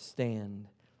understand.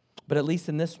 But at least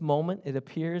in this moment, it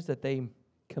appears that they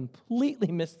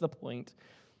completely missed the point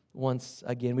once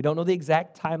again. We don't know the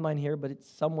exact timeline here, but it's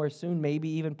somewhere soon, maybe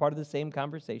even part of the same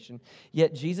conversation.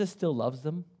 Yet Jesus still loves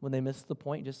them when they miss the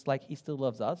point, just like he still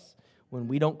loves us when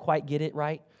we don't quite get it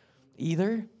right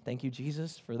either. Thank you,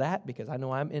 Jesus, for that, because I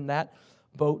know I'm in that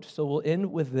boat. So we'll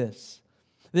end with this.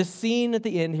 This scene at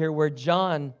the end here where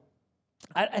John,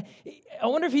 I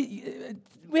wonder if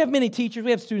we have many teachers,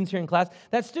 we have students here in class.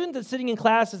 That student that's sitting in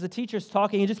class as the teacher's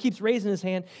talking, he just keeps raising his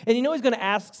hand, and you know he's going to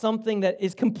ask something that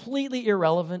is completely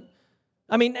irrelevant.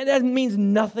 I mean, that means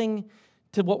nothing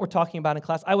to what we're talking about in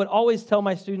class. I would always tell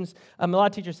my students, a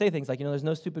lot of teachers say things like, there's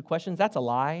no stupid questions. That's a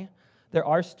lie. There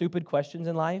are stupid questions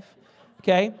in life,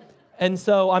 okay? And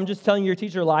so I'm just telling your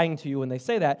teacher lying to you when they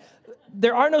say that.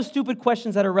 There are no stupid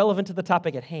questions that are relevant to the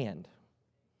topic at hand.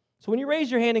 So when you raise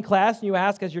your hand in class and you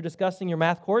ask as you're discussing your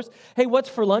math course, hey, what's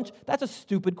for lunch? That's a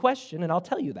stupid question, and I'll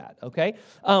tell you that, okay?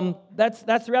 That's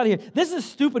the reality here. This is a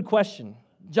stupid question.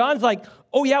 John's like,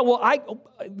 oh, yeah, well,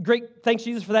 great, thanks,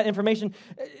 Jesus, for that information.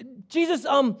 Jesus,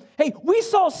 hey, we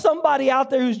saw somebody out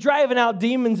there who's driving out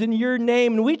demons in your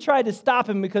name, and we tried to stop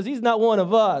him because he's not one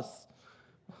of us.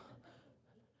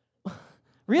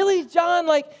 Really, John?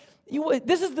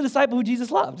 This is the disciple who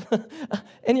Jesus loved.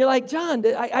 And you're like, John,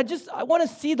 I want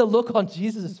to see the look on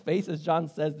Jesus' face as John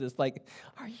says this. Like,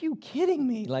 are you kidding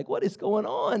me? Like, what is going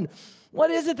on?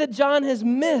 What is it that John has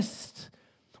missed?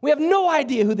 We have no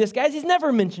idea who this guy is. He's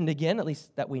never mentioned again, at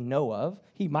least that we know of.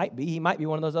 He might be. He might be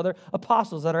one of those other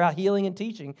apostles that are out healing and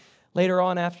teaching later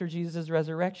on after Jesus'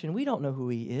 resurrection. We don't know who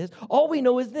he is. All we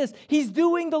know is this. He's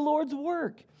doing the Lord's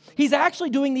work. He's actually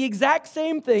doing the exact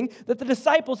same thing that the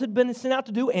disciples had been sent out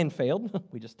to do and failed.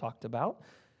 We just talked about.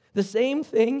 The same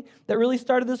thing that really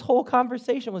started this whole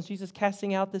conversation was Jesus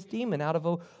casting out this demon out of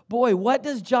a boy. What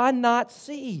does John not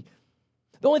see?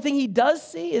 The only thing he does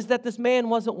see is that this man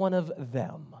wasn't one of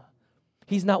them.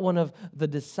 He's not one of the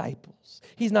disciples.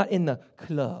 He's not in the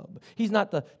club. He's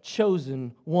not the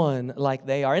chosen one like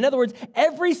they are. In other words,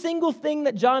 every single thing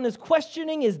that John is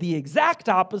questioning is the exact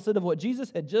opposite of what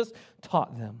Jesus had just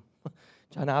taught them.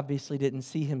 John obviously didn't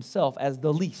see himself as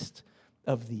the least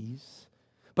of these,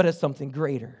 but as something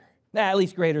greater, at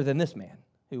least greater than this man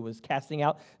who was casting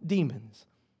out demons.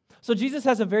 So Jesus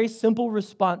has a very simple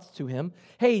response to him.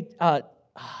 Hey,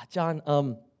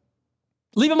 John,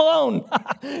 leave him alone.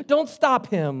 Don't stop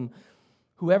him.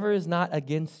 Whoever is not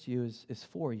against you is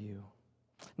for you.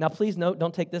 Now, please note,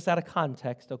 don't take this out of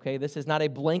context, okay? This is not a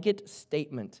blanket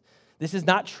statement. This is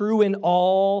not true in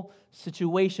all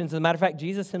situations. As a matter of fact,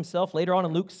 Jesus himself, later on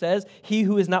in Luke, says, he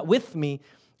who is not with me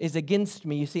is against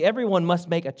me. You see, everyone must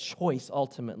make a choice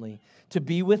ultimately to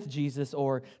be with Jesus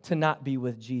or to not be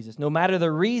with Jesus. No matter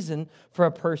the reason for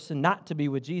a person not to be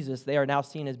with Jesus, they are now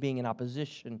seen as being in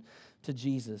opposition to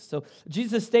Jesus. So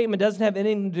Jesus' statement doesn't have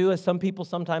anything to do, as some people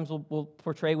sometimes will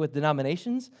portray, with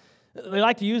denominations. They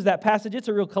like to use that passage. It's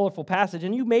a real colorful passage,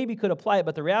 and you maybe could apply it,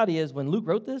 but the reality is when Luke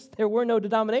wrote this, there were no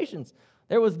denominations.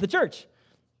 There was the church.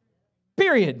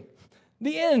 Period.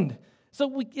 The end.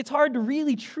 So it's hard to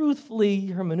really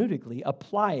truthfully, hermeneutically,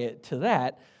 apply it to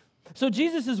that. So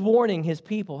Jesus is warning his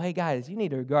people, hey guys, you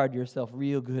need to guard yourself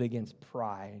real good against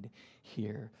pride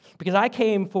here. Because I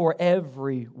came for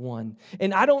everyone.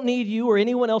 And I don't need you or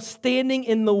anyone else standing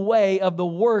in the way of the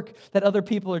work that other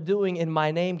people are doing in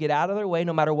my name. Get out of their way,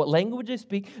 no matter what language they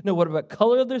speak, no matter what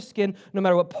color of their skin, no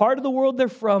matter what part of the world they're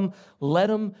from, let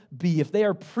them be. If they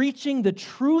are preaching the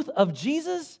truth of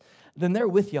Jesus, then they're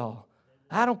with y'all.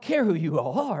 I don't care who you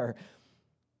all are.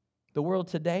 The world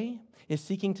today is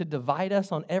seeking to divide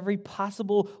us on every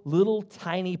possible little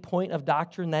tiny point of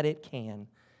doctrine that it can.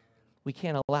 We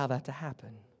can't allow that to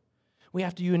happen. We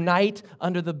have to unite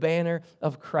under the banner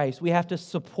of Christ. We have to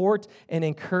support and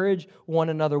encourage one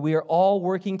another. We are all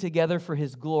working together for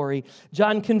his glory.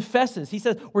 John confesses. He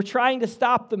says, we're trying to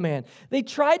stop the man. They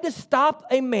tried to stop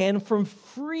a man from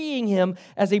freeing him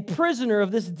as a prisoner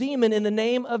of this demon in the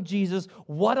name of Jesus.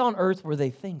 What on earth were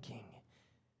they thinking?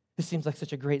 This seems like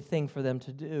such a great thing for them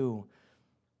to do.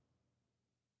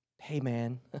 Hey,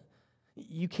 man,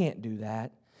 you can't do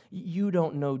that. You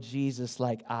don't know Jesus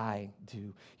like I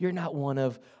do. You're not one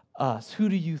of us. Who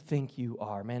do you think you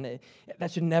are, man?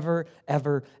 That should never,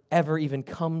 ever, ever even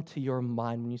come to your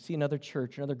mind. When you see another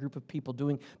church, another group of people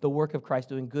doing the work of Christ,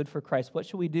 doing good for Christ, what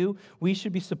should we do? We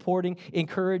should be supporting,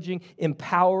 encouraging,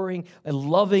 empowering, and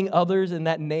loving others in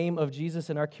that name of Jesus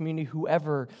in our community,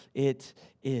 whoever it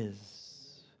is.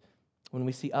 When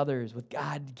we see others with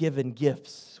God-given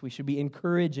gifts, we should be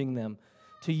encouraging them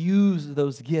to use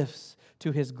those gifts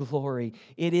to his glory.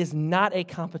 It is not a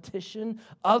competition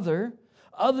other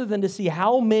than to see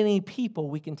how many people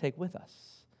we can take with us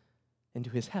into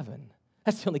his heaven.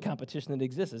 That's the only competition that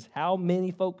exists, is how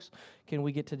many folks can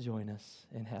we get to join us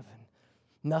in heaven.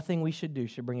 Nothing we should do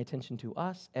should bring attention to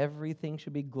us. Everything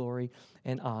should be glory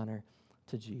and honor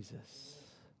to Jesus.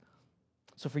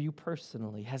 So for you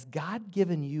personally, has God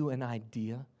given you an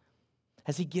idea?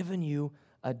 Has he given you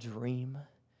a dream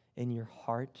in your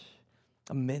heart?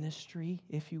 A ministry,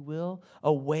 if you will,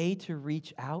 a way to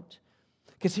reach out?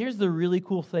 Because here's the really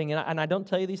cool thing, and I don't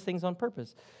tell you these things on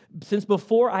purpose. Since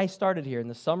before I started here in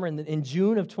the summer, in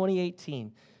June of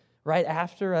 2018, right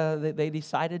after they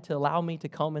decided to allow me to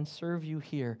come and serve you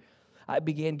here, I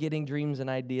began getting dreams and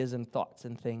ideas and thoughts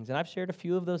and things. And I've shared a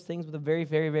few of those things with a very,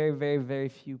 very, very, very, very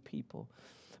few people.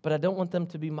 But I don't want them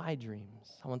to be my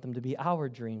dreams. I want them to be our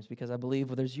dreams, because I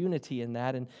believe there's unity in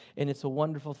that, and it's a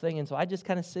wonderful thing. And so I just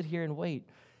kind of sit here and wait.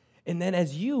 And then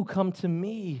as you come to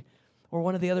me or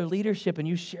one of the other leadership and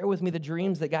you share with me the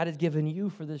dreams that God has given you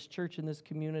for this church and this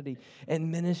community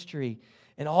and ministry,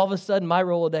 and all of a sudden my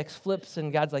Rolodex flips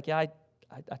and God's like, yeah,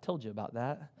 I told you about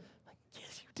that. I'm like,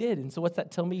 yes, you did. And so what's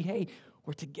that tell me? Hey,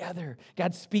 we're together.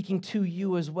 God's speaking to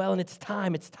you as well, and it's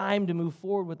time. It's time to move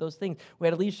forward with those things. We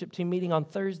had a leadership team meeting on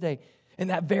Thursday,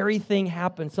 and that very thing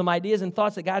happened. Some ideas and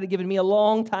thoughts that God had given me a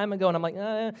long time ago, and I'm like,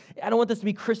 I don't want this to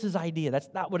be Chris's idea. That's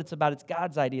not what it's about. It's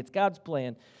God's idea. It's God's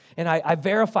plan. And I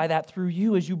verify that through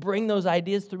you as you bring those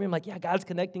ideas through me. I'm like, yeah, God's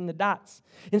connecting the dots.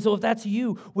 And so if that's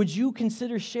you, would you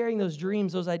consider sharing those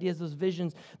dreams, those ideas, those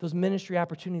visions, those ministry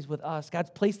opportunities with us? God's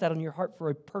placed that on your heart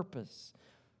for a purpose.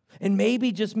 And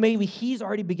maybe, just maybe, he's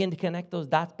already begun to connect those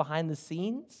dots behind the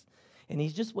scenes, and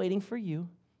he's just waiting for you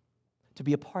to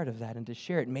be a part of that and to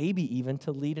share it, maybe even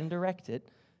to lead and direct it.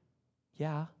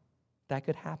 Yeah, that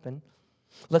could happen.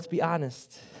 Let's be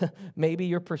honest. Maybe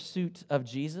your pursuit of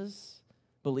Jesus,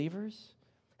 believers,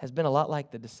 has been a lot like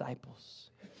the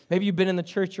disciples. Maybe you've been in the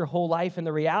church your whole life, and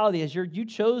the reality is you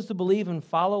chose to believe and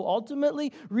follow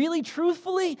ultimately, really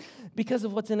truthfully, because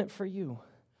of what's in it for you.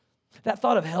 That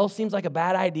thought of hell seems like a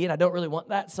bad idea, and I don't really want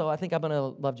that, so I think I'm going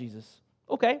to love Jesus.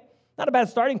 Okay, not a bad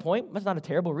starting point. That's not a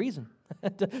terrible reason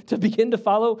to begin to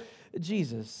follow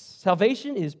Jesus.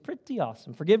 Salvation is pretty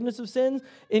awesome. Forgiveness of sins,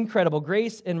 incredible.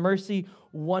 Grace and mercy,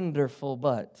 wonderful.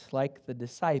 But like the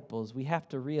disciples, we have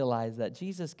to realize that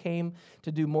Jesus came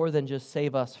to do more than just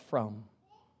save us from.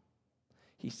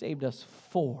 He saved us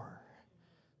for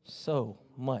so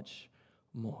much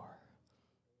more.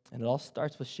 And it all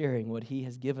starts with sharing what he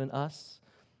has given us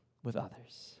with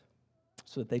others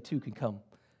so that they too can come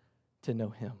to know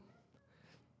him.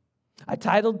 I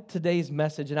titled today's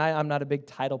message, and I'm not a big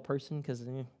title person because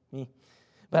me,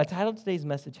 but I titled today's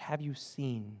message, Have You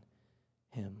Seen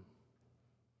Him?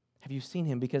 Have you seen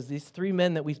him? Because these three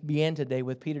men that we began today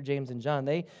with, Peter, James, and John,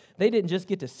 they didn't just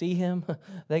get to see him,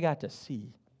 they got to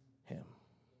see him.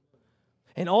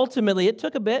 And ultimately, it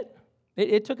took a bit.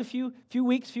 It took a few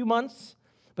weeks, few months,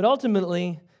 but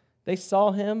ultimately, they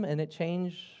saw him, and it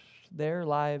changed their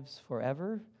lives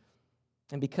forever.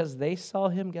 And because they saw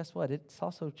him, guess what? It's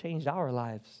also changed our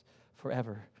lives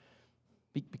forever.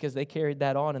 Because they carried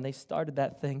that on, and they started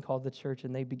that thing called the church,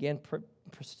 and they began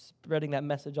spreading that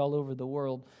message all over the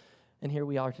world. And here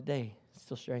we are today,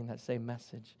 still sharing that same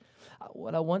message.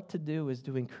 What I want to do is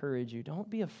to encourage you. Don't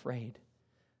be afraid.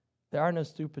 There are no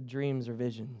stupid dreams or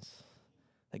visions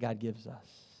that God gives us.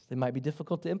 They might be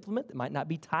difficult to implement. It might not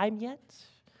be time yet.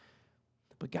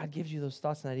 But God gives you those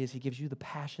thoughts and ideas. He gives you the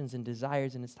passions and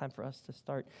desires, and it's time for us to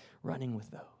start running with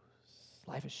those.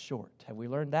 Life is short. Have we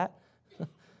learned that?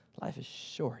 Life is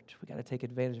short. We got to take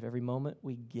advantage of every moment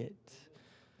we get.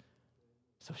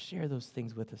 So share those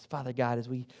things with us. Father God, as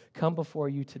we come before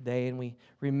you today and we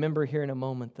remember here in a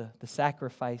moment the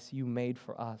sacrifice you made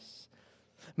for us,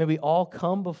 may we all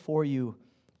come before you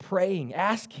praying,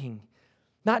 asking,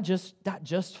 not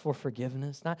just for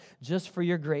forgiveness, not just for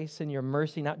your grace and your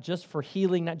mercy, not just for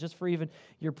healing, not just for even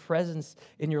your presence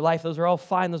in your life. Those are all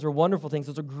fine. Those are wonderful things.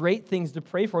 Those are great things to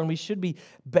pray for, and we should be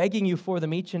begging you for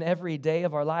them each and every day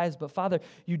of our lives. But Father,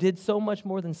 you did so much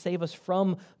more than save us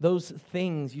from those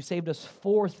things. You saved us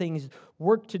for things,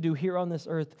 work to do here on this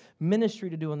earth, ministry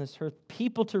to do on this earth,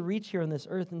 people to reach here on this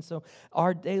earth. And so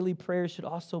our daily prayers should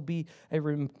also be a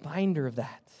reminder of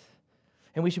that.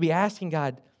 And we should be asking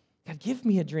God, give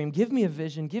me a dream, give me a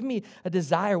vision, give me a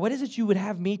desire. What is it you would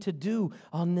have me to do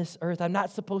on this earth? I'm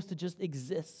not supposed to just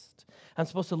exist. I'm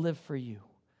supposed to live for you.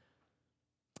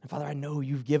 And Father, I know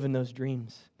you've given those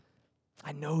dreams.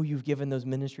 I know you've given those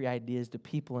ministry ideas to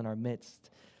people in our midst.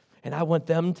 And I want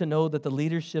them to know that the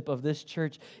leadership of this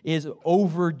church is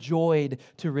overjoyed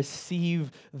to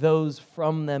receive those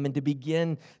from them and to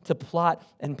begin to plot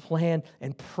and plan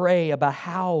and pray about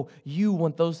how you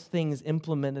want those things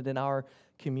implemented in our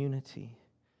community.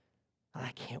 And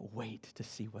I can't wait to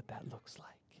see what that looks like.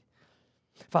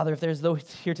 Father, if there's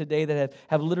those here today that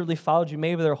have literally followed you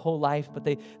maybe their whole life, but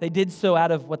they did so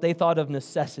out of what they thought of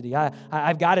necessity.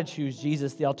 I've got to choose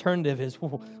Jesus. The alternative is,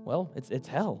 well, it's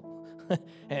hell.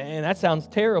 And that sounds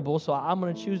terrible, so I'm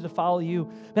going to choose to follow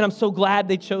you. And I'm so glad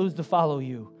they chose to follow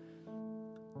you.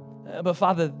 But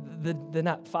Father, they're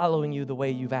not following you the way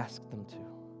you've asked them to.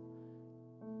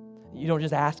 You don't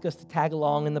just ask us to tag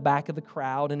along in the back of the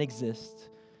crowd and exist.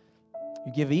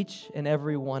 You give each and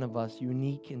every one of us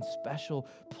unique and special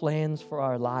plans for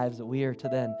our lives that we are to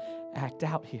then act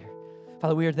out here.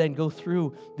 Father, we are to then go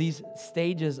through these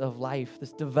stages of life,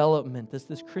 this development,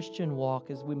 this Christian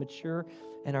walk as we mature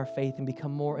in our faith and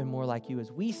become more and more like you as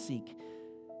we seek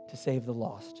to save the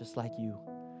lost, just like you.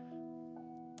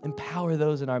 Empower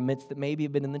those in our midst that maybe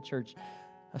have been in the church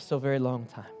a so very long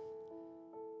time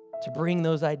to bring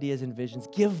those ideas and visions.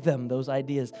 Give them those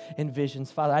ideas and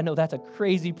visions. Father, I know that's a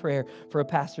crazy prayer for a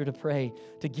pastor to pray,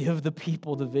 to give the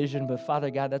people the vision, but Father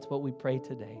God, that's what we pray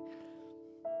today.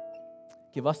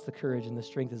 Give us the courage and the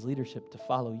strength as leadership to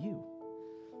follow you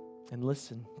and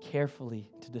listen carefully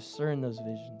to discern those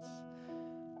visions.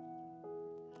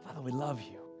 Father, we love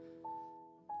you.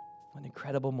 What an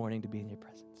incredible morning to be in your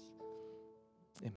presence.